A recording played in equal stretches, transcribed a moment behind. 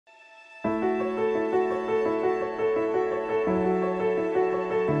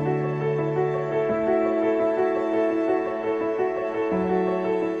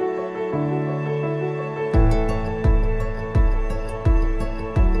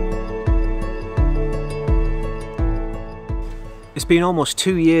It's been almost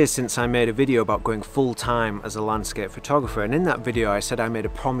 2 years since I made a video about going full-time as a landscape photographer, and in that video I said I made a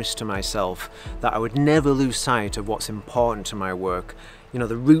promise to myself that I would never lose sight of what's important to my work, you know,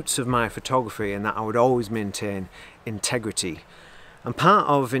 the roots of my photography, and that I would always maintain integrity. And part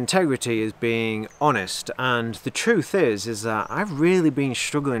of integrity is being honest, and the truth is that I've really been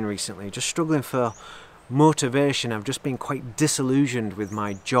struggling recently, just struggling for motivation. I've just been quite disillusioned with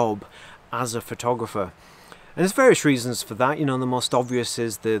my job as a photographer. And there's various reasons for that. You know, the most obvious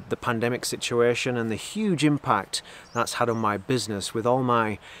is the pandemic situation and the huge impact that's had on my business, with all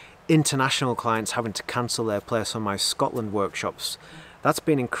my international clients having to cancel their place on my Scotland workshops. That's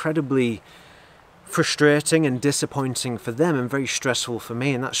been incredibly frustrating and disappointing for them and very stressful for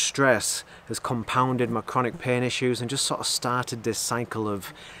me, and that stress has compounded my chronic pain issues and just sort of started this cycle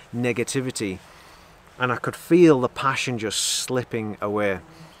of negativity. And I could feel the passion just slipping away.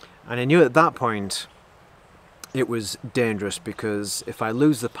 And I knew at that point it was dangerous, because if I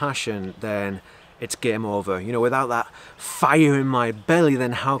lose the passion, then it's game over. You know, without that fire in my belly,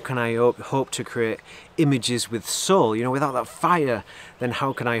 then how can I hope to create images with soul? You know, without that fire, then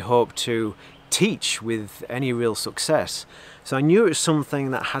how can I hope to teach with any real success? So I knew it was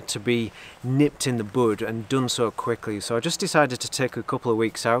something that had to be nipped in the bud and done so quickly. So I just decided to take a couple of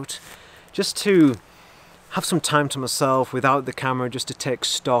weeks out just to have some time to myself without the camera, just to take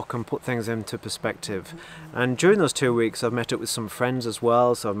stock and put things into perspective. And during those 2 weeks I've met up with some friends as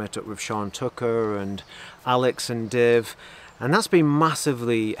well. So I've met up with Sean Tucker and Alex and Dave, and that's been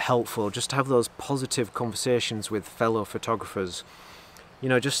massively helpful, just to have those positive conversations with fellow photographers, you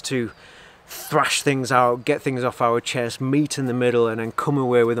know, just to thrash things out, get things off our chest, meet in the middle, and then come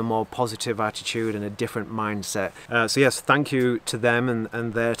away with a more positive attitude and a different mindset. So yes, thank you to them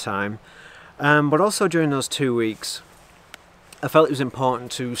and their time. But also during those 2 weeks, I felt it was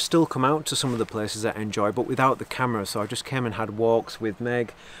important to still come out to some of the places that I enjoy, but without the camera. So I just came and had walks with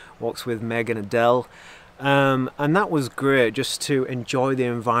Meg and Adele. And that was great, just to enjoy the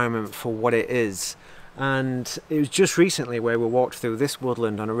environment for what it is. And it was just recently where we walked through this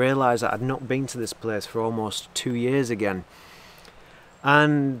woodland and I realised that I'd not been to this place for almost 2 years again.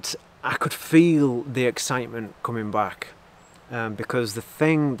 And I could feel the excitement coming back. Because the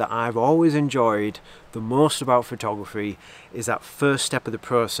thing that I've always enjoyed the most about photography is that first step of the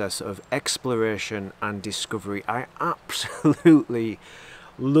process of exploration and discovery. I absolutely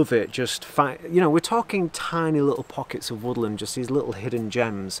love it. Just you know, we're talking tiny little pockets of woodland, just these little hidden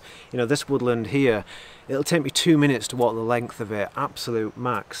gems. You know, this woodland here, it'll take me 2 minutes to walk the length of it, absolute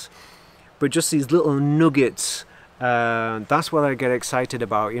max. But just these little nuggets, that's what I get excited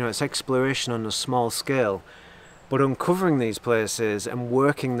about. You know, it's exploration on a small scale. But uncovering these places and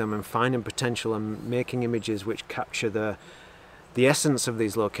working them and finding potential and making images which capture the essence of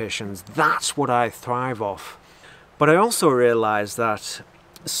these locations, that's what I thrive off. But I also realised that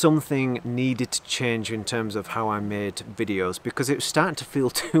something needed to change in terms of how I made videos, because it was starting to feel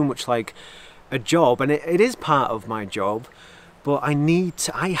too much like a job, and it is part of my job, but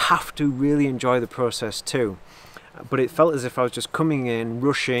I have to really enjoy the process too. But it felt as if I was just coming in,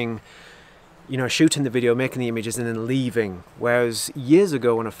 rushing, you know, shooting the video, making the images and then leaving. Whereas years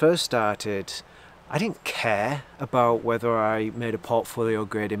ago when I first started, I didn't care about whether I made a portfolio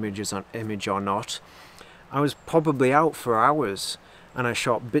grade image or not. I was probably out for hours and I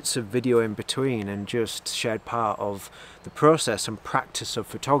shot bits of video in between and just shared part of the process and practice of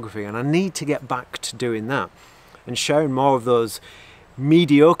photography. And I need to get back to doing that and sharing more of those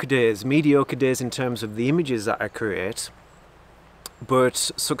mediocre days in terms of the images that I create, but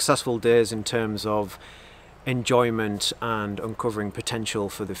successful days in terms of enjoyment and uncovering potential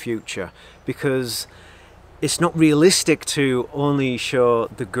for the future. Because it's not realistic to only show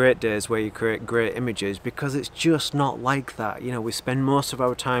the great days where you create great images, because it's just not like that. You know, we spend most of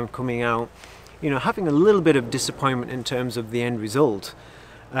our time coming out, you know, having a little bit of disappointment in terms of the end result,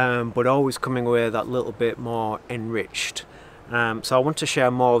 but always coming away that little bit more enriched. So I want to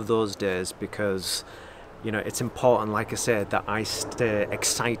share more of those days, because you know, it's important, like I said, that I stay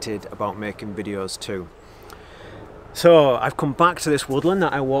excited about making videos too. So I've come back to this woodland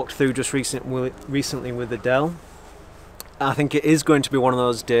that I walked through just recently with Adele. I think it is going to be one of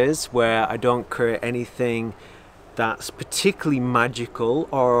those days where I don't create anything that's particularly magical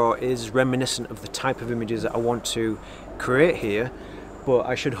or is reminiscent of the type of images that I want to create here, but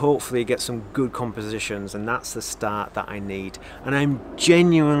I should hopefully get some good compositions, and that's the start that I need. And I'm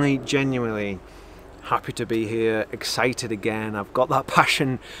genuinely happy to be here, excited again. I've got that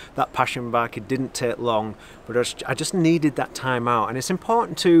passion back. It didn't take long, but I just needed that time out. And it's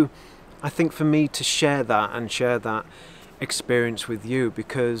important to, I think, for me to share that experience with you,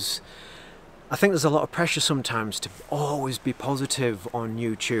 because I think there's a lot of pressure sometimes to always be positive on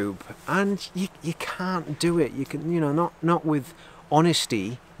YouTube, and you can't do it. You can, you know, not with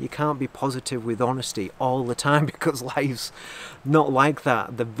honesty. You can't be positive with honesty all the time, because life's not like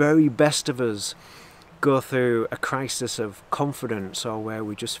that. The very best of us go through a crisis of confidence, or where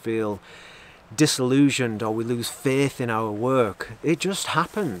we just feel disillusioned, or we lose faith in our work. It just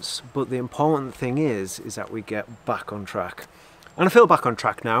happens. But the important thing is that we get back on track. And I feel back on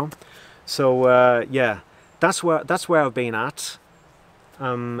track now. So yeah, that's where I've been at.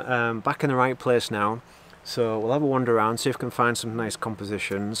 I'm back in the right place now. So we'll have a wander around, see if we can find some nice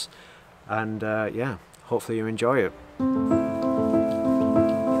compositions, and yeah, hopefully you enjoy it.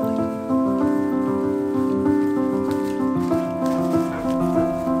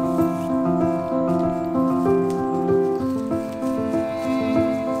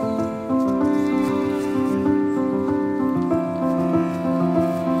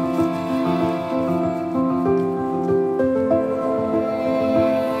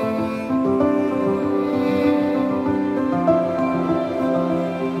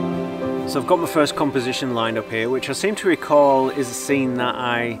 So I've got my first composition lined up here, which I seem to recall is a scene that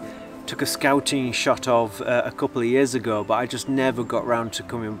I took a scouting shot of a couple of years ago, but I just never got round to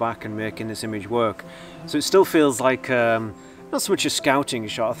coming back and making this image work. So it still feels like not so much a scouting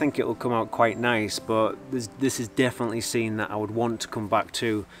shot. I think it will come out quite nice, but this is definitely a scene that I would want to come back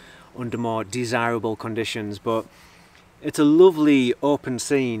to under more desirable conditions. But it's a lovely open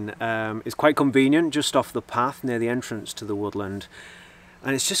scene. It's quite convenient, just off the path near the entrance to the woodland.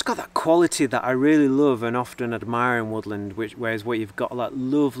 And it's just got that quality that I really love and often admire in woodland, whereas where you've got that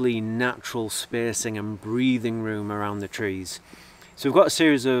lovely natural spacing and breathing room around the trees. So we've got a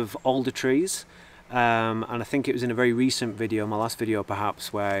series of alder trees, and I think it was in a very recent video, my last video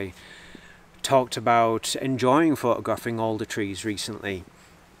perhaps, where I talked about enjoying photographing alder trees recently.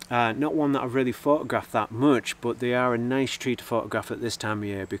 Not one that I've really photographed that much, but they are a nice tree to photograph at this time of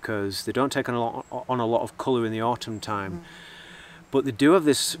year, because they don't take on a lot of colour in the autumn time. But they do have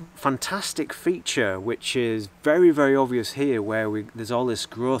this fantastic feature, which is very, very obvious here, where there's all this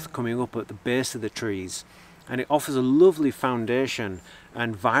growth coming up at the base of the trees. And it offers a lovely foundation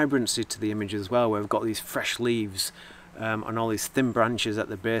and vibrancy to the image as well, where we've got these fresh leaves and all these thin branches at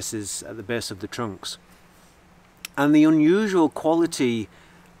the base of the trunks. And the unusual quality,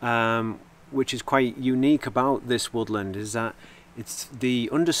 which is quite unique about this woodland, is that the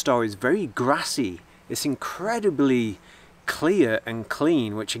understory is very grassy. It's incredibly clear and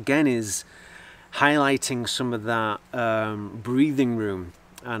clean, which again is highlighting some of that breathing room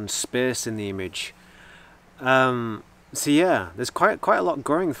and space in the image. So yeah, there's quite a lot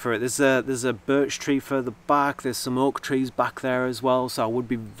growing for it. There's a birch tree further back, there's some oak trees back there as well, so I would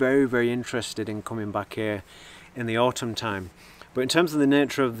be very, very interested in coming back here in the autumn time. But in terms of the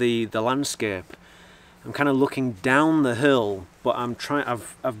nature of the landscape, I'm kind of looking down the hill, but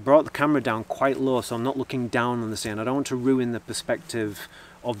I've brought the camera down quite low, so I'm not looking down on the scene. I don't want to ruin the perspective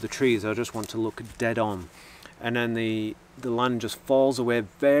of the trees, I just want to look dead on. And then the land just falls away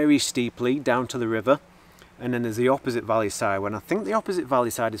very steeply down to the river, and then there's the opposite valley side, when I think the opposite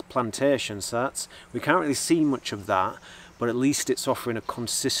valley side is plantation, so we can't really see much of that, but at least it's offering a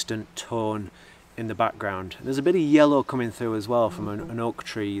consistent tone in the background. There's a bit of yellow coming through as well from an oak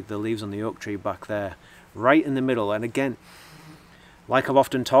tree, the leaves on the oak tree back there, right in the middle. And again, like I've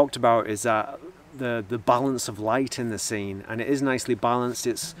often talked about, is that the balance of light in the scene, and it is nicely balanced.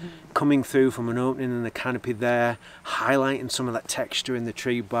 It's coming through from an opening in the canopy there, highlighting some of that texture in the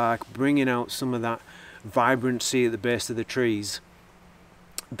tree bark, bringing out some of that vibrancy at the base of the trees.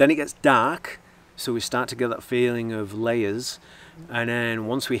 Then it gets dark, so we start to get that feeling of layers. And then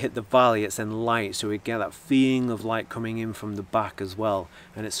once we hit the valley, it's then light, so we get that feeling of light coming in from the back as well,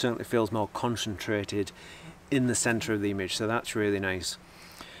 and it certainly feels more concentrated in the center of the image, so that's really nice.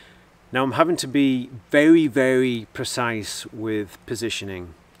 Now I'm having to be very, very precise with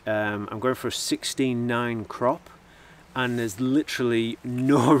positioning. I'm going for a 16:9 crop, and there's literally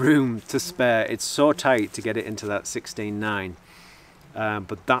no room to spare. It's so tight to get it into that 16:9,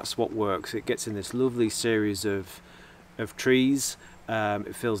 but that's what works. It gets in this lovely series of trees.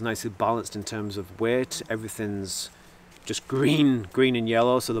 It feels nicely balanced in terms of weight. Everything's just green and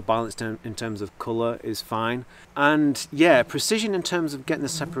yellow, so the balance in terms of color is fine. And yeah, precision in terms of getting the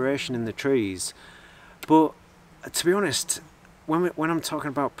separation in the trees. But to be honest, when I'm talking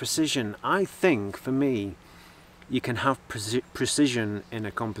about precision, I think for me, you can have precision in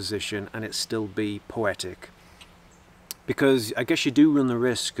a composition and it still be poetic. Because I guess you do run the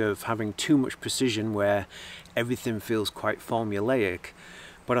risk of having too much precision where everything feels quite formulaic.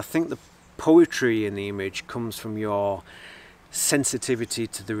 But I think the poetry in the image comes from your sensitivity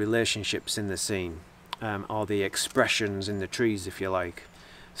to the relationships in the scene, or the expressions in the trees, if you like.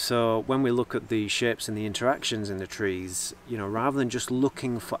 So when we look at the shapes and the interactions in the trees, you know, rather than just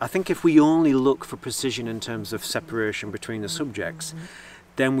looking for, I think if we only look for precision in terms of separation between the subjects,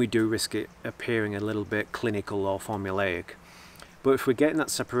 then we do risk it appearing a little bit clinical or formulaic. But if we're getting that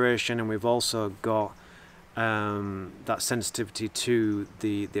separation and we've also got that sensitivity to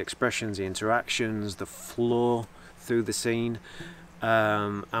the expressions, the interactions, the flow through the scene,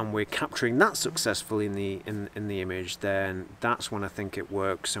 and we're capturing that successfully in the image, then that's when I think it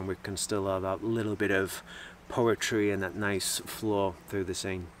works, and we can still have that little bit of poetry and that nice flow through the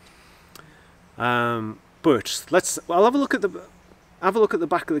scene. But I'll have a look at the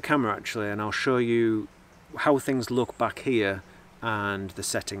back of the camera actually, and I'll show you how things look back here and the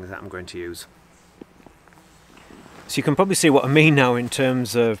settings that I'm going to use. So you can probably see what I mean now in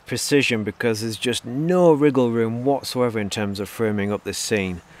terms of precision, because there's just no wriggle room whatsoever in terms of framing up this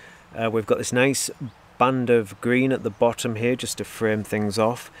scene. We've got this nice band of green at the bottom here just to frame things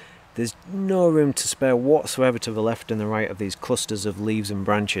off. There's no room to spare whatsoever to the left and the right of these clusters of leaves and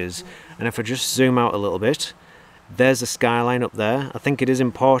branches. And if I just zoom out a little bit, there's the skyline up there. I think it is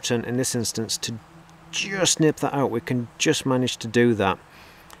important in this instance to just nip that out. We can just manage to do that.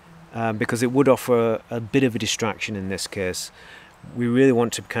 Because it would offer a bit of a distraction in this case. We really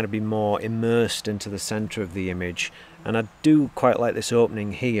want to kind of be more immersed into the centre of the image, and I do quite like this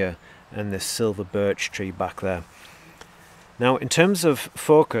opening here and this silver birch tree back there. Now in terms of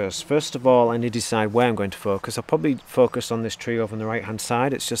focus, first of all I need to decide where I'm going to focus. I'll probably focus on this tree over on the right hand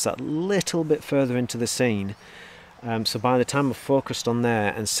side. It's just that little bit further into the scene, so by the time I've focused on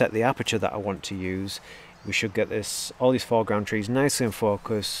there and set the aperture that I want to use, we should get all these foreground trees nicely in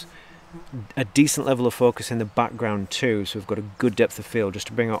focus, a decent level of focus in the background too, so we've got a good depth of field just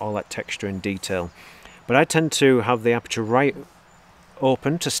to bring out all that texture and detail. But I tend to have the aperture right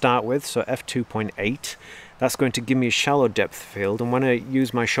open to start with, so f2.8. That's going to give me a shallow depth of field, and when I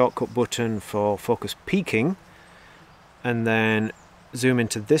use my shortcut button for focus peaking and then zoom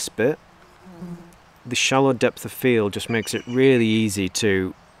into this bit, the shallow depth of field just makes it really easy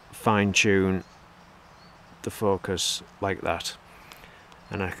to fine-tune the focus like that.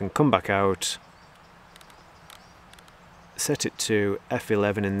 And I can come back out, set it to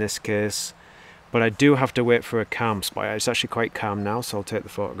f11 in this case, but I do have to wait for a calm spot. It's actually quite calm now, so I'll take the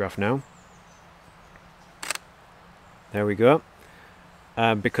photograph now. There we go.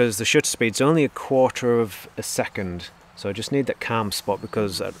 Because the shutter speed's only 1/4 of a second, so I just need that calm spot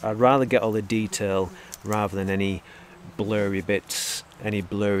because I'd rather get all the detail rather than any blurry bits, any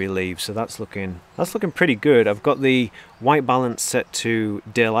blurry leaves. So that's looking pretty good. I've got the white balance set to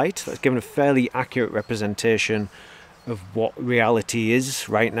daylight. That's given a fairly accurate representation of what reality is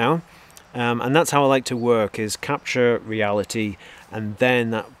right now, and that's how I like to work, is capture reality, and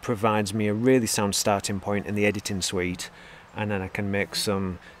then that provides me a really sound starting point in the editing suite, and then I can make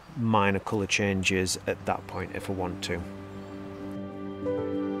some minor color changes at that point if I want to.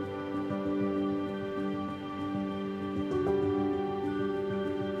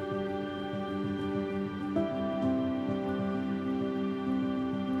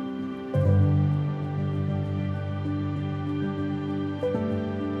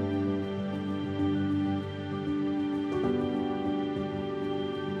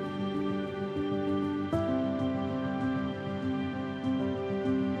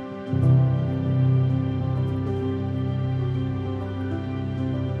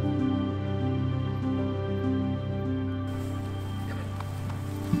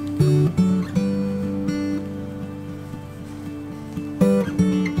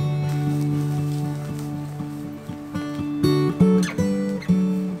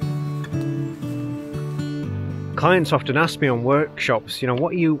 Clients often ask me on workshops, you know,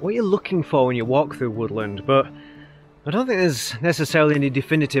 what are you looking for when you walk through woodland? But I don't think there's necessarily any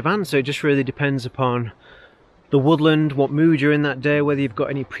definitive answer. It just really depends upon the woodland, what mood you're in that day, whether you've got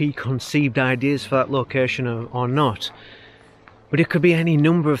any preconceived ideas for that location or not. But it could be any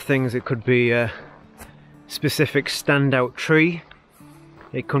number of things. It could be a specific standout tree.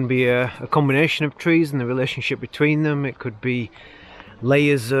 It could be a combination of trees and the relationship between them. It could be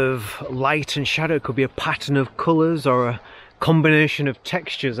layers of light and shadow. It could be a pattern of colours or a combination of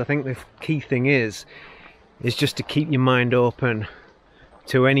textures. I think the key thing is just to keep your mind open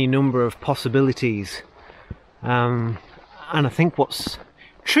to any number of possibilities. And I think what's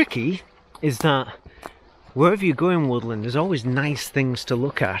tricky is that wherever you go in woodland, there's always nice things to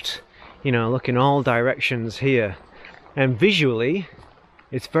look at. You know, look in all directions here, and visually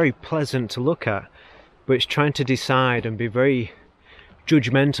it's very pleasant to look at, but it's trying to decide and be very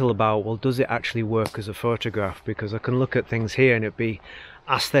judgmental about, well, does it actually work as a photograph? Because I can look at things here and it'd be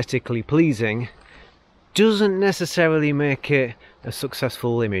aesthetically pleasing, doesn't necessarily make it a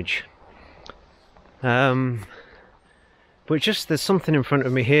successful image. But just there's something in front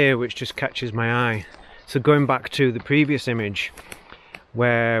of me here which just catches my eye. So going back to the previous image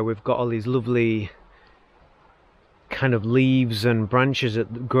where we've got all these lovely kind of leaves and branches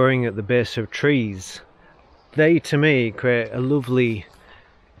growing at the base of trees, they to me create a lovely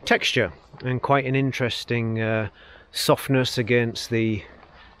texture and quite an interesting softness against the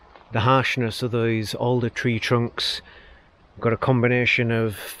harshness of those older tree trunks. Got a combination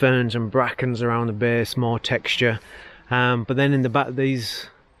of ferns and brackens around the base, more texture, but then in the back these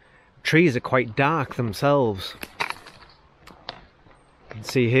trees are quite dark themselves. You can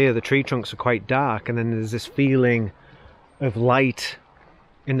see here the tree trunks are quite dark, and then there's this feeling of light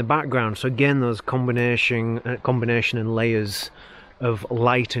in the background. So again, those combination and layers of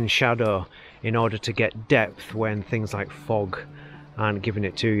light and shadow in order to get depth when things like fog aren't giving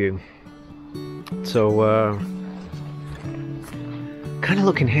it to you. So kind of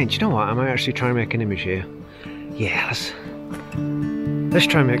looking here, do you know what, I might actually try and make an image here. Yeah, let's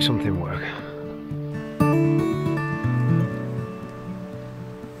try and make something work.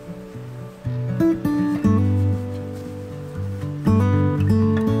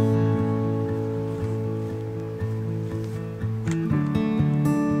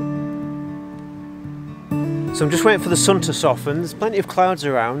 So I'm just waiting for the sun to soften. There's plenty of clouds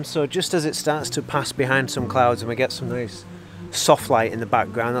around, so just as it starts to pass behind some clouds and we get some nice soft light in the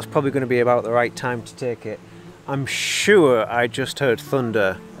background, that's probably going to be about the right time to take it. I'm sure I just heard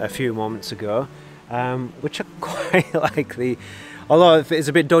thunder a few moments ago, which I quite like although if it's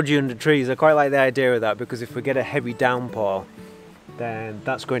a bit dodgy under trees, I quite like the idea of that, because if we get a heavy downpour, then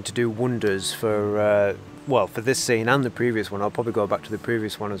that's going to do wonders for, well, for this scene and the previous one. I'll probably go back to the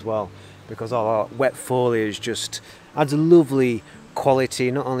previous one as well, because all our wet foliage just adds a lovely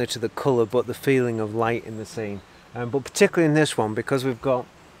quality not only to the colour but the feeling of light in the scene. But particularly in this one, because we've got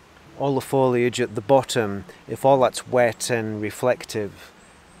all the foliage at the bottom, if all that's wet and reflective,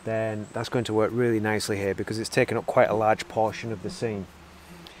 then that's going to work really nicely here, because it's taken up quite a large portion of the scene.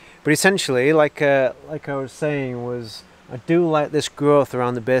 But essentially, like I was saying, I do like this growth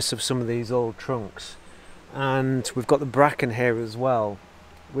around the base of some of these old trunks, and we've got the bracken here as well,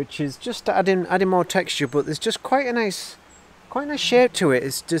 which is just adding more texture, but there's just quite a nice shape to it.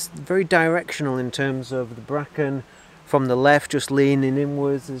 It's just very directional in terms of the bracken from the left just leaning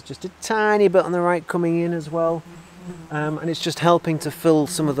inwards. There's just a tiny bit on the right coming in as well, and it's just helping to fill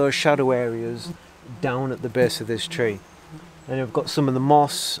some of those shadow areas down at the base of this tree. And I've got some of the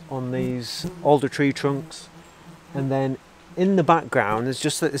moss on these older tree trunks, and then in the background there's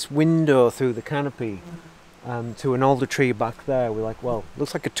just like this window through the canopy to an alder tree back there. We're like, well,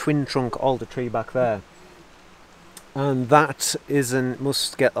 looks like a twin trunk alder tree back there, and that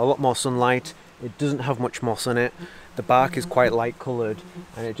must get a lot more sunlight. It doesn't have much moss on it. The bark is quite light coloured,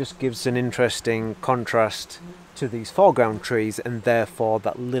 and it just gives an interesting contrast to these foreground trees, and therefore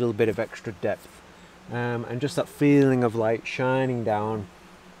that little bit of extra depth, and just that feeling of light shining down,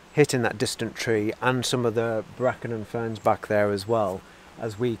 hitting that distant tree and some of the bracken and ferns back there as well,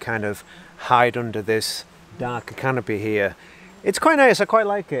 as we kind of hide under this darker canopy here. It's quite nice. I quite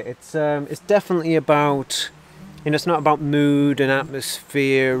like it. It's definitely about, it's not about mood and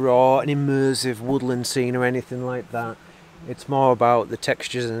atmosphere or an immersive woodland scene or anything like that. It's more about the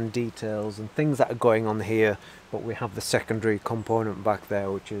textures and details and things that are going on here, but we have the secondary component back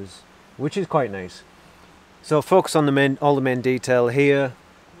there, which is quite nice. So focus on all the main detail here.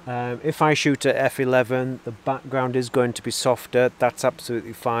 If I shoot at f11, the background is going to be softer. That's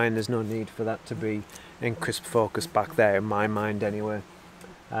absolutely fine. There's no need for that to be in crisp focus back there, in my mind anyway.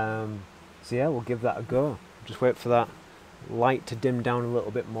 So yeah, we'll give that a go. Just wait for that light to dim down a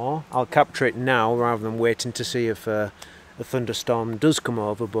little bit more. I'll capture it now rather than waiting to see if a thunderstorm does come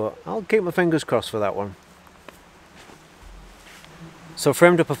over, but I'll keep my fingers crossed for that one. So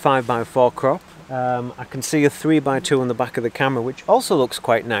framed up a 5x4 crop. I can see a 3x2 on the back of the camera, which also looks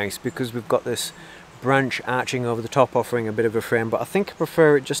quite nice because we've got this branch arching over the top, offering a bit of a frame, but I think I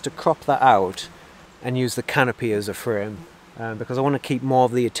prefer it just to crop that out and use the canopy as a frame, because I want to keep more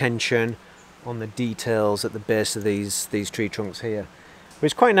of the attention on the details at the base of these tree trunks here. But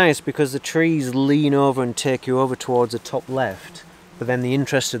it's quite nice because the trees lean over and take you over towards the top left, but then the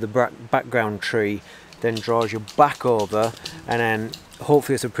interest of the background tree then draws you back over, and then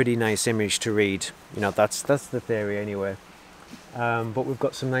hopefully it's a pretty nice image to read. That's the theory anyway. But we've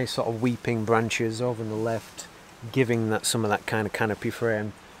got some nice sort of weeping branches over on the left, giving that some of that kind of canopy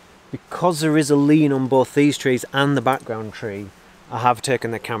frame. Because there is a lean on both these trees and the background tree, I have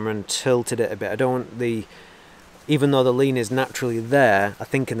taken the camera and tilted it a bit. I don't want the, even though the lean is naturally there, I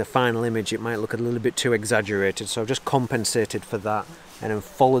think in the final image it might look a little bit too exaggerated, so I've just compensated for that and then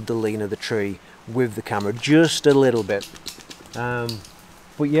followed the lean of the tree with the camera just a little bit.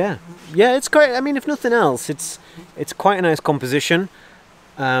 But yeah, it's quite, I mean, if nothing else, it's quite a nice composition.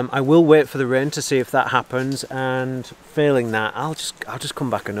 I will wait for the rain to see if that happens, and failing that, I'll just come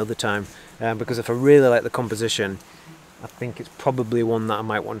back another time, because if I really like the composition, I think it's probably one that I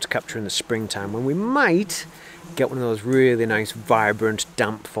might want to capture in the springtime, when we might get one of those really nice, vibrant,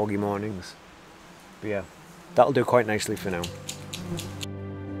 damp, foggy mornings. But yeah, that'll do quite nicely for now.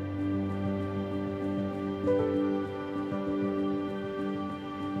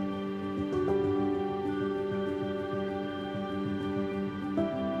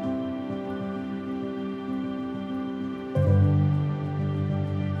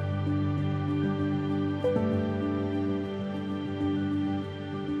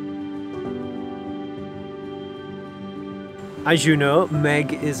 As you know,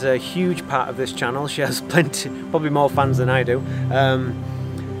 Meg is a huge part of this channel. She has plenty, probably more fans than I do.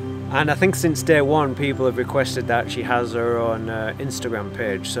 And I think since day one, people have requested that she has her own Instagram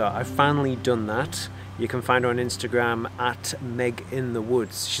page. So I've finally done that. You can find her on Instagram at Meg in the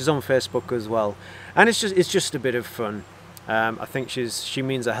Woods. She's on Facebook as well. And it's just a bit of fun. I think she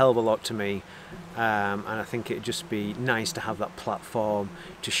means a hell of a lot to me. And I think it'd just be nice to have that platform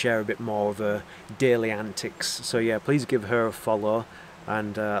to share a bit more of her daily antics. So yeah, please give her a follow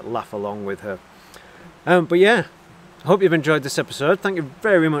and laugh along with her. But yeah, I hope you've enjoyed this episode. Thank you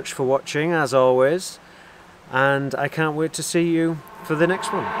very much for watching, as always, and I can't wait to see you for the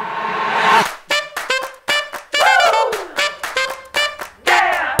next one.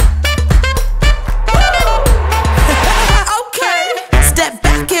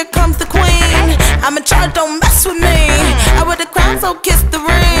 I'm in charge, don't mess with me. I wear the crown, so kiss the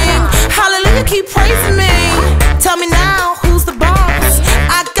ring. Hallelujah, keep praising me. Tell me now, who's the boss?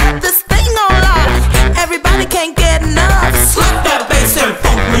 I got this thing on lock. Everybody can't get enough. Slap that bass and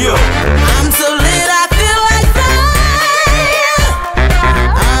funk me up. I'm so lit, I feel like fire.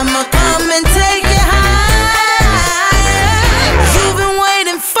 I'ma come and take you high. You've been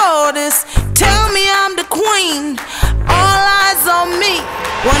waiting for this. Tell me I'm the queen. All eyes on me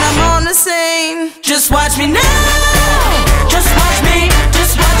when I'm on the scene. Just watch me now. Just watch me.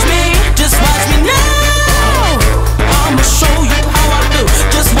 Just watch me. Just watch me now. I'ma show you how I do.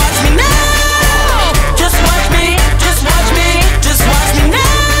 Just watch me now. Just watch me. Just watch me. Just watch me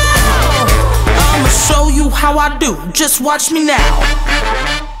now. I'ma show you how I do. Just watch me now.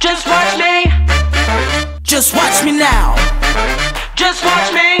 Just watch me. Just watch me now. Just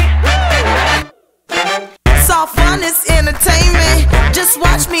watch me. It's all fun, it's entertainment. Just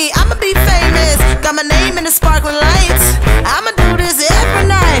watch me, I'ma be famous. Got my name in the sparkling lights. I'ma do this every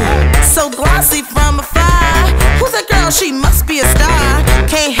night. So glossy from afar. Who's that girl? She must be a star.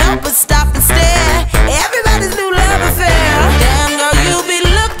 Can't help but stop and stare. Everybody's new love affair. Damn girl, you be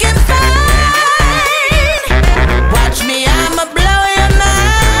looking fine. Watch me, I'ma blow your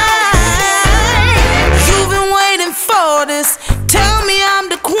mind. You've been waiting for this. Tell me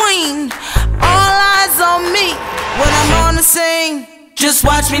I'm the queen. All eyes on me when I'm on the scene. Just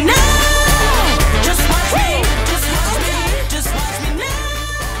watch me now.